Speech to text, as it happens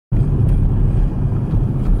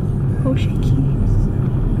Oh, shaky.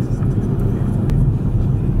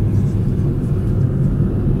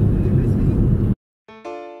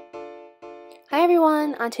 Hi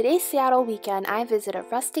everyone! On today's Seattle weekend, I visit a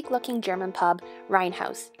rustic-looking German pub, Rhein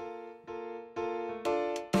Haus.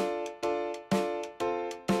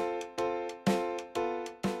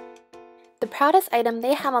 The proudest item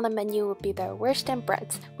they have on the menu would be their wurst and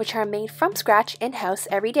breads, which are made from scratch in-house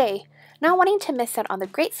every day. Not wanting to miss out on the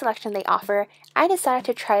great selection they offer, I decided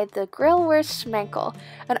to try the Grillwurst Schmankel,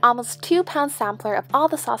 an almost 2-pound sampler of all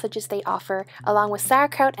the sausages they offer, along with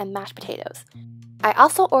sauerkraut and mashed potatoes. I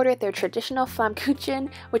also ordered their traditional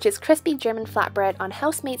Flammkuchen, which is crispy German flatbread on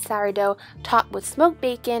house-made sourdough topped with smoked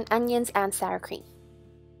bacon, onions, and sour cream.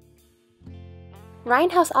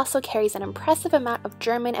 Rhein Haus also carries an impressive amount of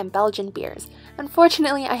German and Belgian beers.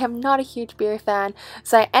 Unfortunately, I am not a huge beer fan,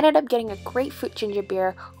 so I ended up getting a grapefruit ginger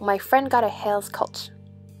beer while my friend got a Hales Kolsch.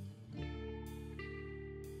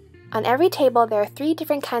 On every table, there are 3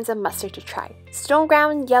 different kinds of mustard to try: stone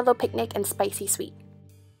ground, yellow picnic, and spicy sweet.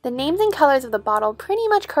 The names and colors of the bottle pretty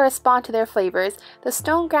much correspond to their flavors. The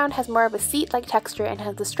stone ground has more of a seed-like texture and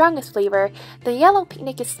has the strongest flavor. The yellow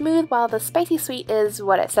picnic is smooth, while the spicy sweet is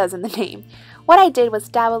what it says in the name. What I did was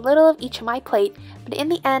dab a little of each on my plate, but in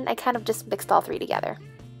the end I kind of just mixed all 3 together.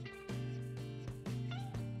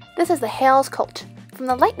 This is the Hales Kolsch. From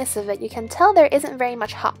the lightness of it, you can tell there isn't very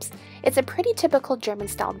much hops. It's a pretty typical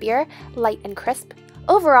German-style beer, light and crisp.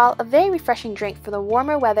 Overall, a very refreshing drink for the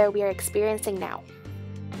warmer weather we are experiencing now.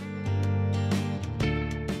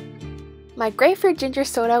 My grapefruit ginger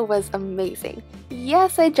soda was amazing.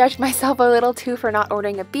 Yes, I judged myself a little too for not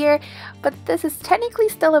ordering a beer, but this is technically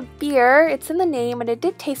still a beer, it's in the name, and it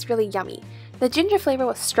did taste really yummy. The ginger flavor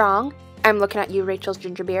was strong, I'm looking at you Rachel's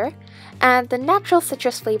ginger beer, and the natural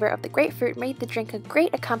citrus flavor of the grapefruit made the drink a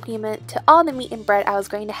great accompaniment to all the meat and bread I was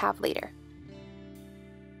going to have later.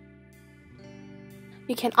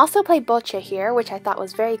 You can also play Bocce here, which I thought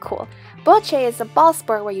was very cool. Bocce is a ball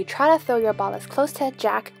sport where you try to throw your ball as close to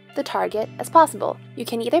Jack, the target, as possible. You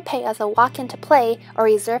can either pay as a walk-in to play or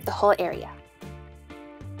reserve the whole area.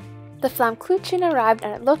 The Flammkuchen arrived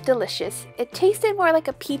and it looked delicious. It tasted more like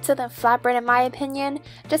a pizza than flatbread in my opinion,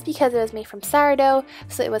 just because it was made from sourdough,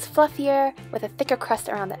 so it was fluffier with a thicker crust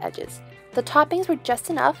around the edges. The toppings were just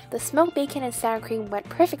enough, the smoked bacon and sour cream went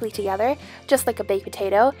perfectly together, just like a baked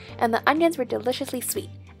potato, and the onions were deliciously sweet.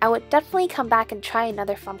 I would definitely come back and try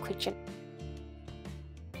another Flammkuchen.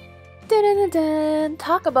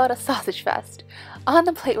 Talk about a sausage fest. On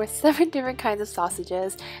the plate were 7 different kinds of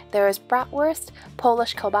sausages. There was bratwurst,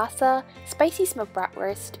 Polish kielbasa, spicy smoked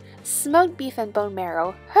bratwurst, smoked beef and bone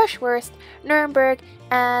marrow, Hirschwurst, Nuremberg,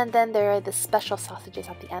 and then there are the special sausages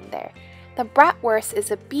at the end there. The bratwurst is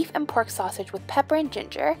a beef and pork sausage with pepper and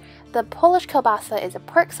ginger. The Polish kielbasa is a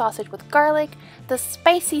pork sausage with garlic. The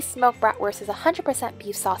spicy smoked bratwurst is 100%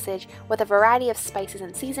 beef sausage with a variety of spices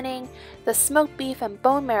and seasoning. The smoked beef and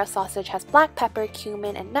bone marrow sausage has black pepper,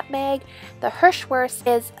 cumin, and nutmeg. The Hirschwurst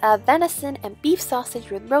is a venison and beef sausage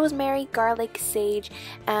with rosemary, garlic, sage.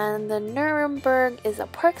 And the Nuremberg is a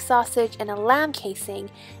pork sausage and a lamb casing.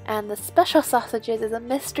 And the special sausages is a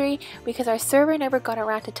mystery because our server never got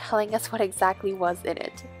around to telling us what exactly was in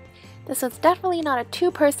it. This was definitely not a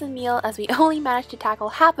 2-person meal as we only managed to tackle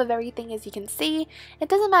half of everything, as you can see. It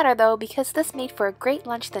doesn't matter though because this made for a great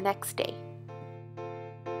lunch the next day.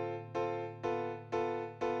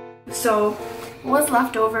 So what was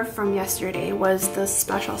left over from yesterday was the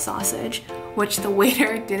special sausage, which the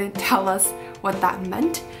waiter didn't tell us what that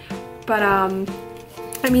meant. But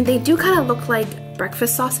I mean, they do kind of look like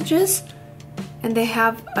breakfast sausages, and they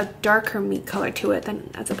have a darker meat color to it than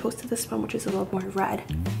as opposed to this one, which is a little more red.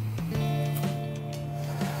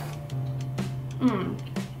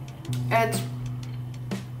 It's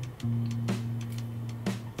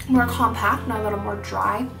more compact and a little more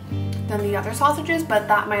dry than the other sausages, but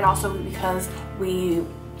that might also be because we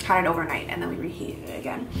had it overnight and then we reheated it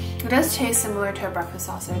again. It does taste similar to a breakfast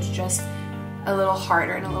sausage, just a little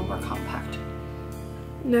harder and a little more compact.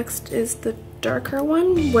 Next is the darker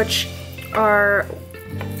one, which our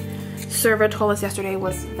server told us yesterday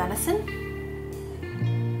was venison.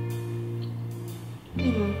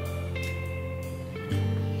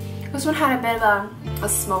 This one had a bit of a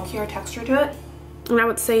smokier texture to it, and I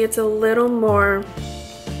would say it's a little more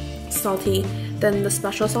salty than the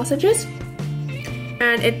special sausages.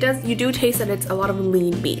 And you do taste that it's a lot of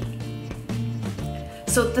lean meat.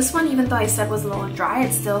 So this one, even though I said was a little dry,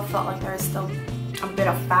 it still felt like there was still a bit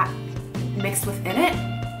of fat mixed within it.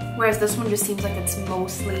 Whereas this one just seems like it's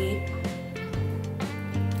mostly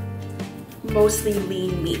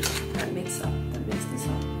lean meat that makes this up.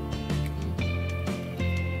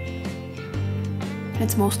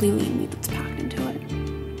 It's mostly lean meat that's packed into it.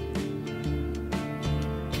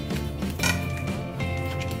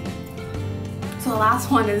 So the last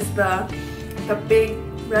one is the big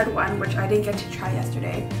red one, which I didn't get to try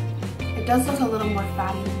yesterday. It does look a little more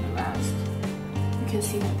fatty than the rest. You can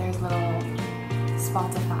see that there's little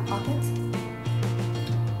spots of fat pockets.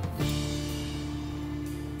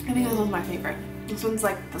 I think this one's my favorite. This one's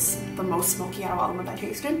like the most smoky out of all the ones I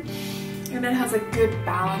tasted. And it has a good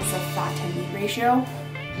balance of fat to meat ratio.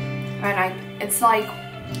 And it's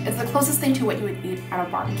the closest thing to what you would eat at a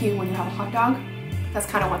barbecue when you have a hot dog. That's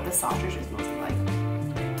kind of what the sausage is mostly like.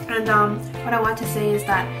 And what I want to say is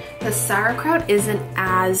that the sauerkraut isn't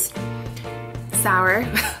as sour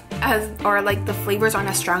or like the flavors aren't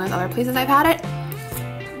as strong as other places I've had it.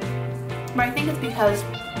 But I think it's because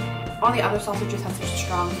all the other sausages have such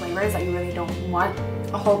strong flavors that you really don't want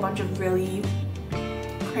a whole bunch of really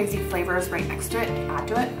crazy flavors right next to it to add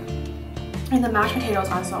to it. And the mashed potatoes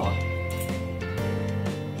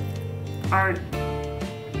are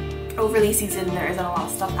overly seasoned. There isn't a lot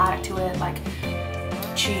of stuff added to it, like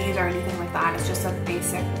cheese or anything like that. It's just a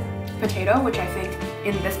basic potato, which I think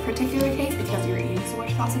in this particular case, because you're eating so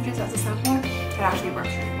much sausages as a sampler, it actually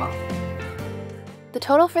works really well. The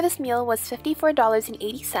total for this meal was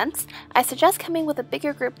 $54.80. I suggest coming with a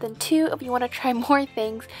bigger group than 2 if you want to try more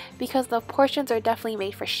things, because the portions are definitely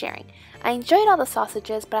made for sharing. I enjoyed all the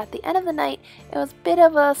sausages, but at the end of the night, it was a bit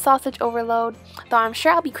of a sausage overload, though I'm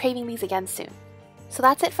sure I'll be craving these again soon. So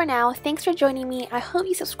that's it for now. Thanks for joining me. I hope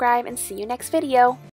you subscribe and see you next video.